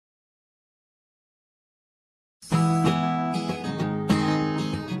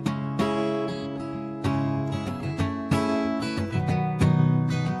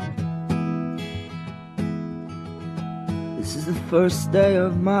the first day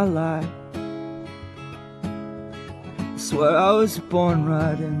of my life. I swear I was born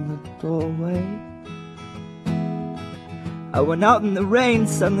right in the doorway. I went out in the rain,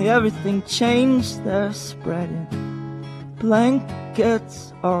 suddenly everything changed. They're spreading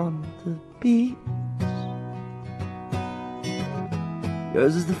blankets on the beach.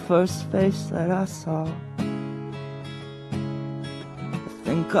 Yours is the first face that I saw. I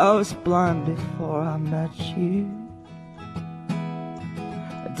think I was blind before I met you.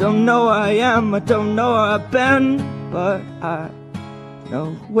 I don't know where I am, I don't know where I've been, but I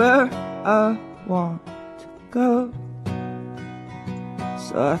know where I want to go.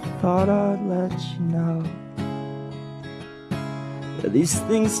 So I thought I'd let you know that these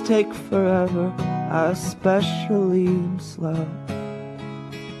things take forever. I especially am slow,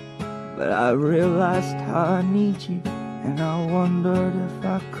 but I realized how I need you, and I wondered if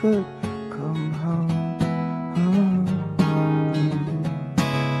I could come home.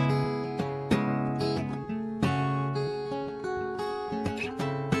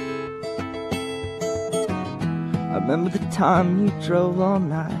 I remember the time you drove all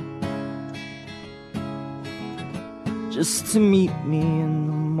night just to meet me in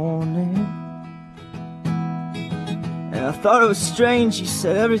the morning. And I thought it was strange, you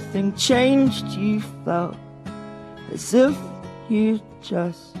said everything changed. You felt as if you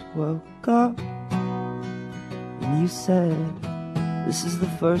just woke up. And you said, this is the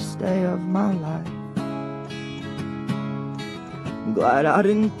first day of my life. I'm glad I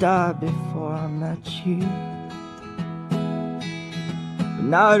didn't die before I met you. But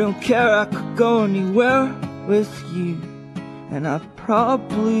now I don't care, I could go anywhere with you, and I'd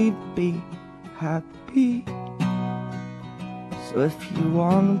probably be happy. So if you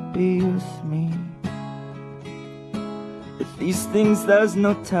wanna be with me, with these things there's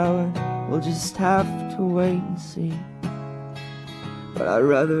no telling, we'll just have to wait and see. But I'd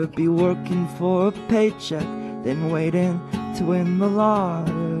rather be working for a paycheck than waiting to win the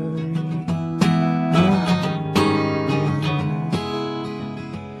lottery.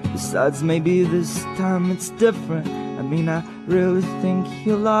 Besides, maybe this time it's different. I mean, I really think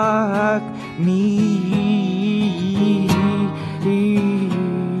you like me.